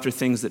go after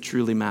things that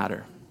truly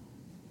matter.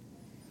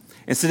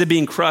 Instead of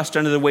being crushed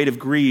under the weight of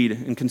greed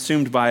and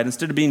consumed by it,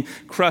 instead of being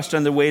crushed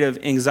under the weight of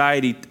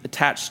anxiety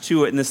attached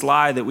to it and this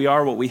lie that we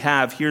are what we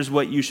have, here's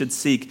what you should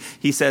seek.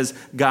 He says,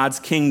 God's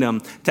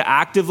kingdom. To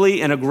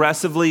actively and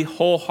aggressively,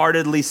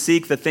 wholeheartedly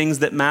seek the things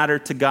that matter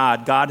to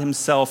God, God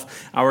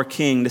himself, our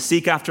King. To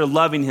seek after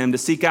loving him, to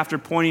seek after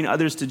pointing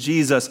others to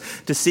Jesus,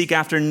 to seek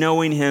after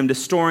knowing him, to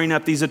storing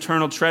up these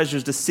eternal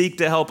treasures, to seek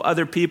to help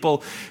other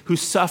people who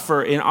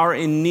suffer and are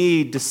in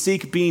need, to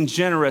seek being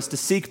generous, to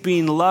seek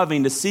being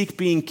loving, to seek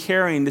being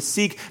caring, to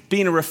seek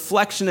being a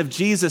reflection of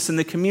Jesus in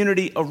the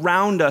community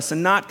around us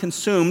and not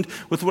consumed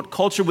with what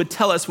culture would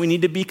tell us we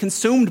need to be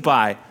consumed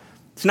by.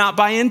 To not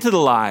buy into the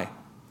lie,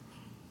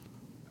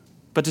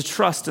 but to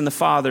trust in the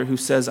Father who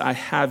says, I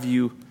have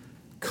you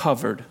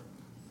covered.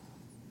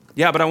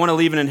 Yeah, but I want to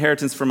leave an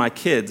inheritance for my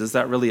kids. Is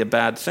that really a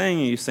bad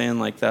thing? Are you saying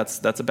like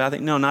that's a bad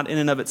thing? No, not in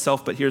and of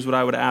itself, but here's what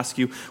I would ask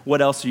you.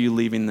 What else are you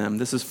leaving them?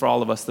 This is for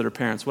all of us that are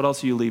parents. What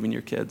else are you leaving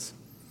your kids?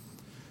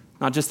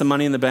 Not just the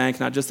money in the bank,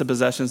 not just the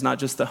possessions, not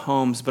just the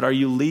homes, but are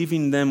you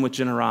leaving them with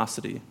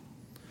generosity?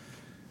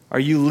 Are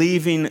you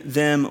leaving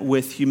them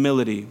with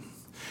humility?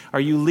 Are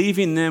you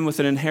leaving them with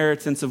an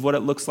inheritance of what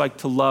it looks like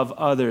to love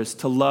others,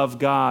 to love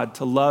God,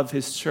 to love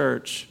his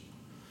church,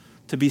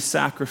 to be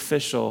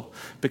sacrificial?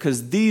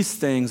 Because these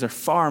things are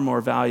far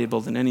more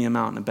valuable than any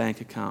amount in a bank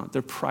account.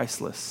 They're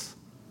priceless.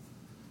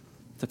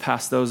 To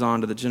pass those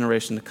on to the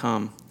generation to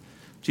come.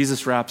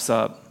 Jesus wraps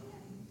up.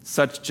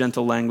 Such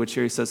gentle language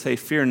here. He says, hey,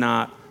 fear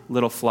not,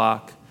 little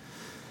flock,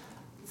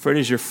 for it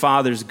is your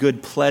Father's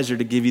good pleasure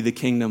to give you the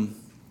kingdom.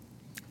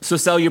 So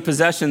sell your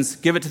possessions,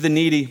 give it to the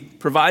needy,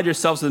 provide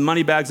yourselves with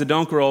money bags that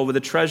don't grow, with a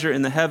treasure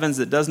in the heavens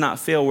that does not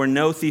fail, where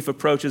no thief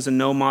approaches and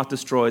no moth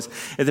destroys.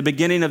 At the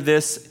beginning of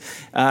this,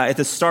 at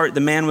the start, the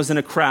man was in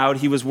a crowd.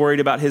 He was worried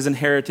about his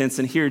inheritance,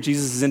 and here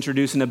Jesus is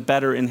introducing a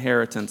better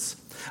inheritance.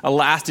 a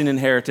lasting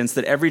inheritance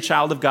that every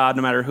child of God,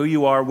 no matter who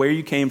you are, where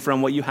you came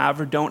from, what you have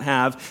or don't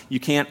have, you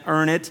can't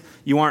earn it,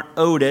 you aren't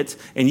owed it,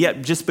 and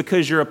yet just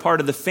because you're a part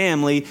of the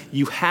family,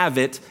 you have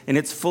it, and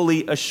it's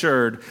fully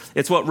assured.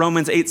 It's what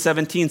Romans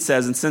 8:17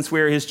 says, and since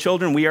we are his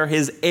children, we are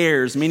his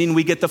heirs, meaning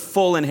we get the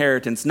full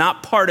inheritance,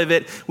 not part of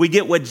it. We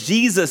get what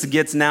Jesus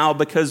gets now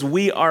because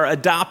we are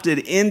adopted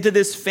into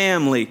this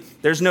family.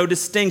 There's no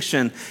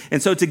distinction.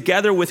 And so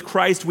together with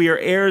Christ, we are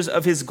heirs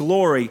of his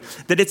glory,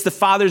 that it's the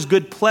Father's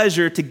good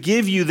pleasure to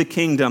give you the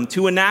kingdom,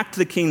 to enact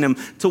the kingdom,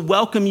 to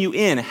welcome you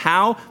in.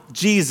 How?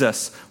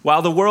 Jesus.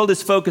 While the world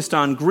is focused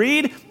on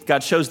greed,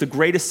 God shows the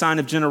greatest sign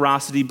of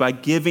generosity by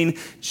giving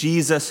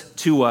Jesus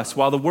to us.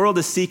 While the world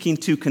is seeking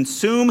to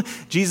consume,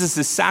 Jesus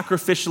is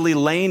sacrificially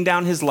laying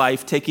down his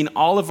life, taking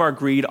all of our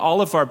greed,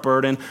 all of our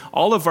burden,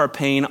 all of our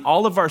pain,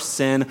 all of our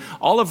sin,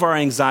 all of our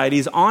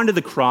anxieties onto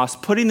the cross,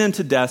 putting them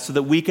to death so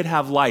that we could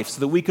have life, so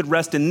that we could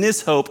rest in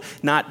this hope,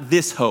 not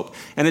this hope,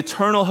 an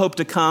eternal hope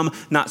to come,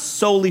 not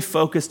solely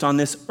focused on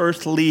this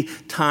earthly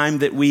time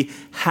that we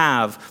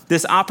have.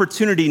 This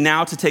opportunity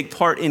now to take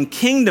part in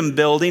kingdom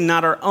building,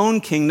 not our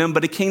own kingdom,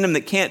 but a kingdom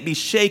that can't be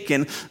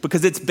shaken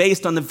because it's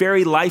based on the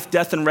very life,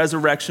 death, and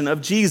resurrection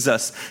of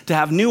Jesus. To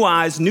have new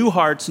eyes, new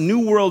hearts,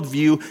 new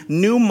worldview,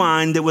 new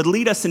mind that would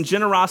lead us in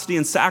generosity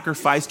and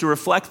sacrifice to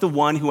reflect the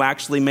one who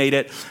actually made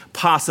it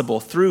possible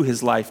through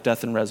his life,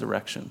 death, and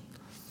resurrection.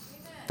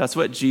 Amen. That's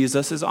what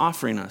Jesus is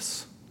offering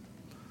us.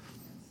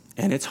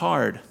 And it's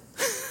hard.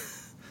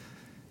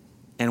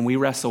 And we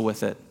wrestle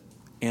with it,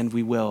 and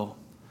we will.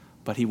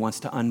 But he wants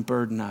to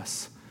unburden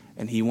us.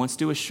 And he wants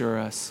to assure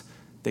us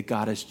that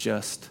God is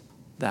just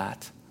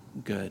that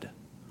good,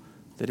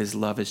 that his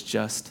love is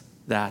just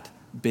that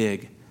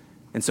big.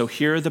 And so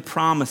here are the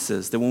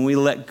promises that when we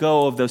let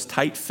go of those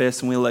tight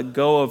fists and we let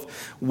go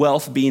of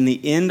wealth being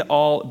the end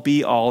all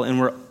be all, and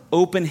we're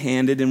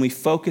open-handed and we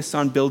focus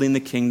on building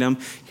the kingdom,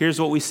 here's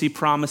what we see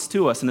promised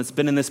to us. And it's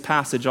been in this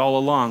passage all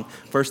along.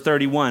 Verse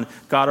 31,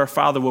 God our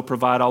Father will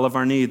provide all of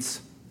our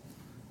needs.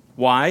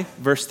 Why?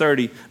 Verse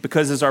 30,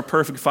 because as our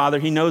perfect Father,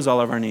 he knows all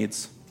of our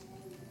needs.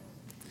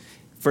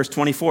 Verse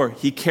 24,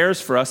 he cares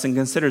for us and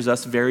considers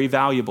us very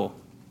valuable.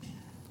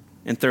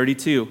 And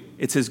 32,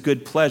 it's his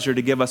good pleasure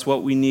to give us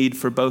what we need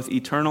for both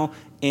eternal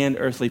and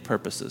earthly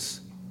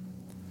purposes.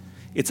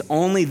 It's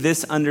only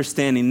this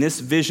understanding, this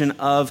vision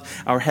of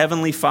our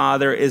Heavenly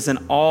Father is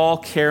an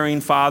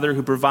all-caring Father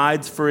who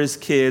provides for his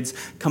kids,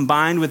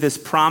 combined with this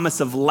promise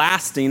of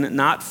lasting,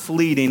 not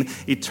fleeting,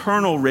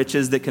 eternal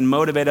riches that can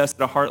motivate us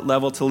at a heart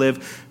level to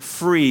live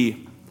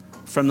free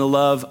from the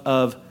love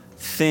of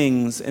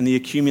things and the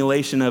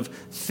accumulation of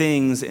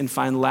things and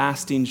find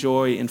lasting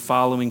joy in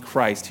following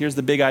Christ. Here's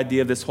the big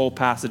idea of this whole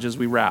passage as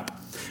we wrap.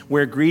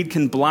 Where greed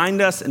can blind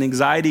us and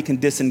anxiety can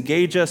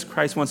disengage us,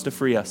 Christ wants to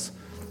free us.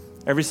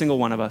 Every single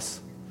one of us.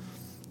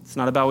 It's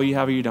not about what you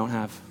have or you don't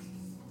have.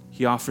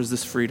 He offers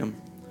this freedom.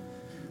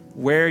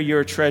 Where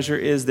your treasure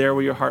is, there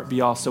will your heart be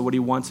also. What he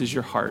wants is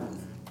your heart.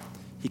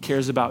 He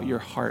cares about your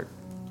heart.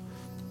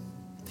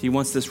 He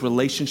wants this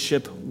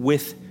relationship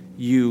with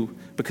you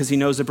because he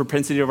knows the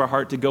propensity of our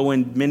heart to go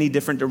in many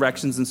different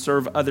directions and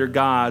serve other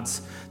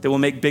gods that will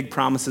make big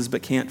promises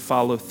but can't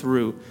follow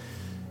through.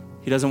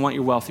 He doesn't want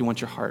your wealth, he wants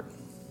your heart.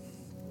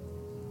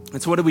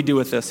 And so what do we do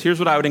with this? Here's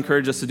what I would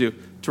encourage us to do,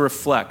 to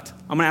reflect.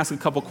 I'm going to ask a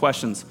couple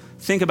questions.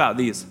 Think about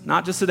these,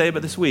 not just today,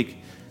 but this week.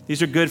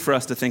 These are good for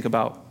us to think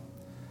about.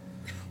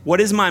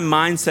 What is my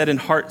mindset and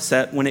heart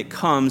set when it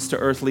comes to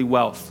earthly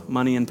wealth,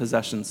 money, and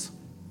possessions?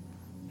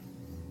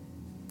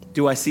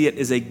 Do I see it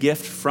as a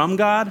gift from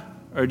God,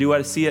 or do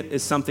I see it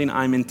as something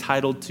I'm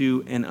entitled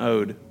to and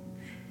owed?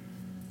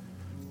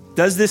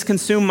 Does this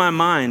consume my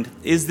mind?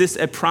 Is this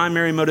a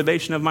primary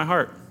motivation of my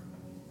heart?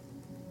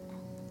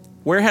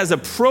 Where has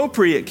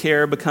appropriate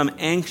care become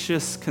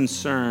anxious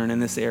concern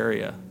in this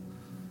area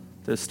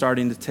that's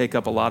starting to take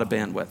up a lot of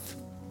bandwidth?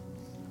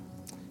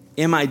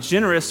 Am I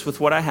generous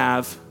with what I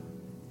have,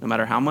 no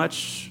matter how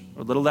much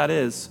or little that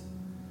is?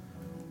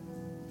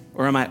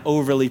 Or am I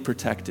overly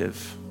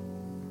protective?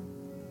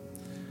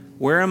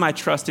 Where am I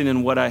trusting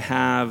in what I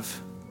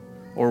have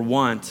or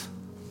want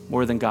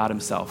more than God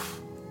himself?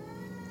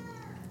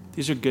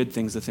 These are good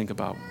things to think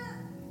about.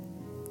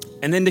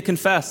 And then to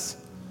confess.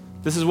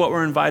 This is what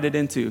we're invited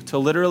into, to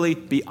literally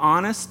be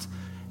honest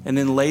and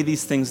then lay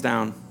these things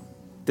down.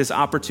 This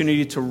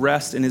opportunity to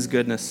rest in his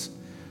goodness,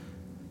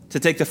 to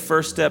take the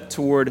first step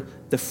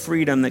toward the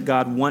freedom that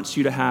God wants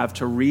you to have,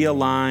 to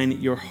realign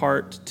your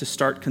heart, to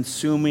start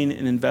consuming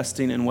and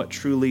investing in what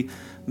truly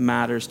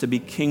matters, to be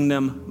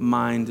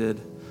kingdom-minded.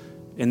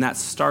 And that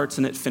starts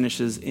and it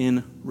finishes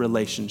in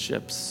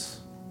relationships.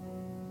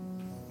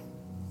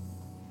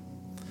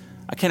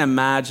 I can't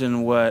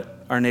imagine what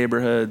our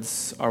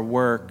neighborhoods, our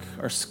work,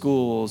 our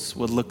schools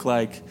would look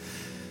like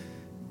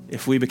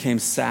if we became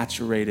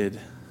saturated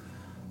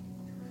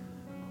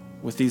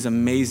with these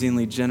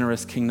amazingly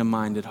generous,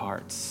 kingdom-minded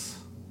hearts.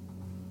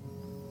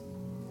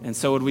 And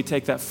so would we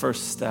take that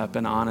first step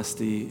in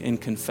honesty, in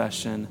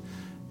confession,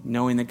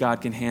 knowing that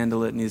God can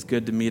handle it and he's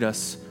good to meet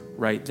us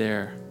right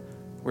there.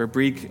 Where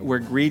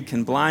greed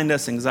can blind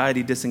us,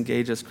 anxiety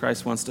disengage us,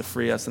 Christ wants to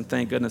free us. And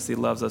thank goodness he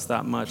loves us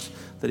that much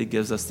that he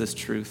gives us this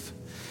truth.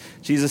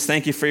 Jesus,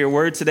 thank you for your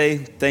word today.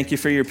 Thank you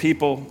for your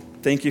people.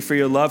 Thank you for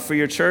your love for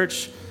your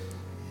church.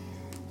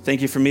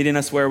 Thank you for meeting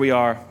us where we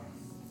are.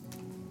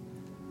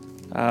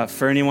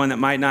 For anyone that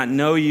might not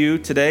know you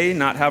today,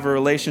 not have a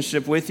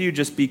relationship with you,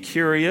 just be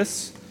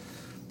curious.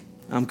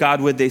 God,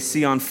 would they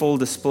see on full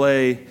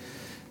display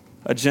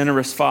a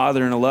generous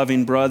father and a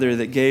loving brother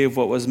that gave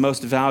what was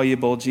most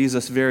valuable,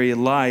 Jesus' very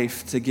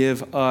life, to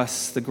give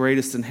us the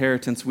greatest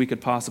inheritance we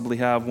could possibly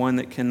have, one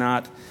that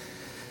cannot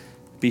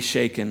be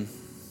shaken,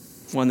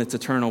 one that's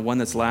eternal, one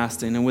that's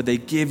lasting. And would they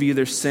give you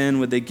their sin?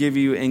 Would they give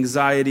you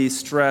anxiety,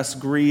 stress,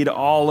 greed,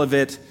 all of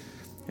it?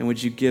 And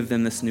would you give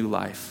them this new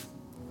life?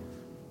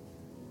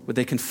 Would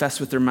they confess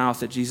with their mouth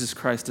that Jesus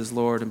Christ is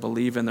Lord and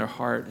believe in their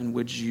heart? And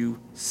would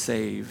you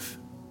save?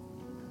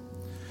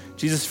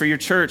 Jesus, for your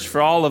church, for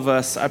all of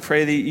us, I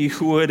pray that you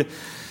would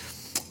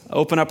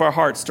open up our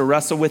hearts to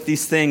wrestle with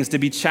these things, to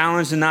be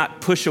challenged and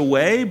not push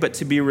away, but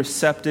to be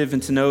receptive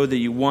and to know that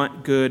you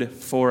want good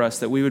for us,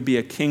 that we would be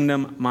a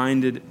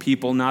kingdom-minded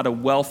people, not a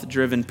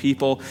wealth-driven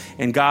people.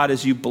 And God,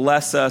 as you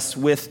bless us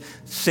with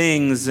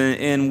things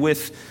and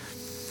with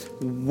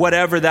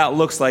whatever that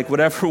looks like,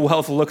 whatever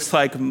wealth looks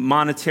like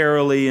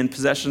monetarily and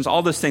possessions,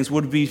 all those things,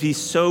 would we be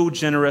so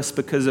generous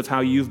because of how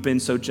you've been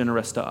so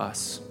generous to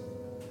us.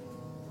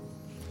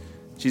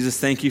 Jesus,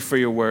 thank you for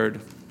your word.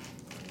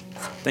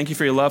 Thank you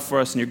for your love for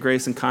us and your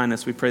grace and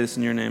kindness. We pray this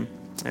in your name.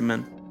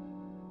 Amen.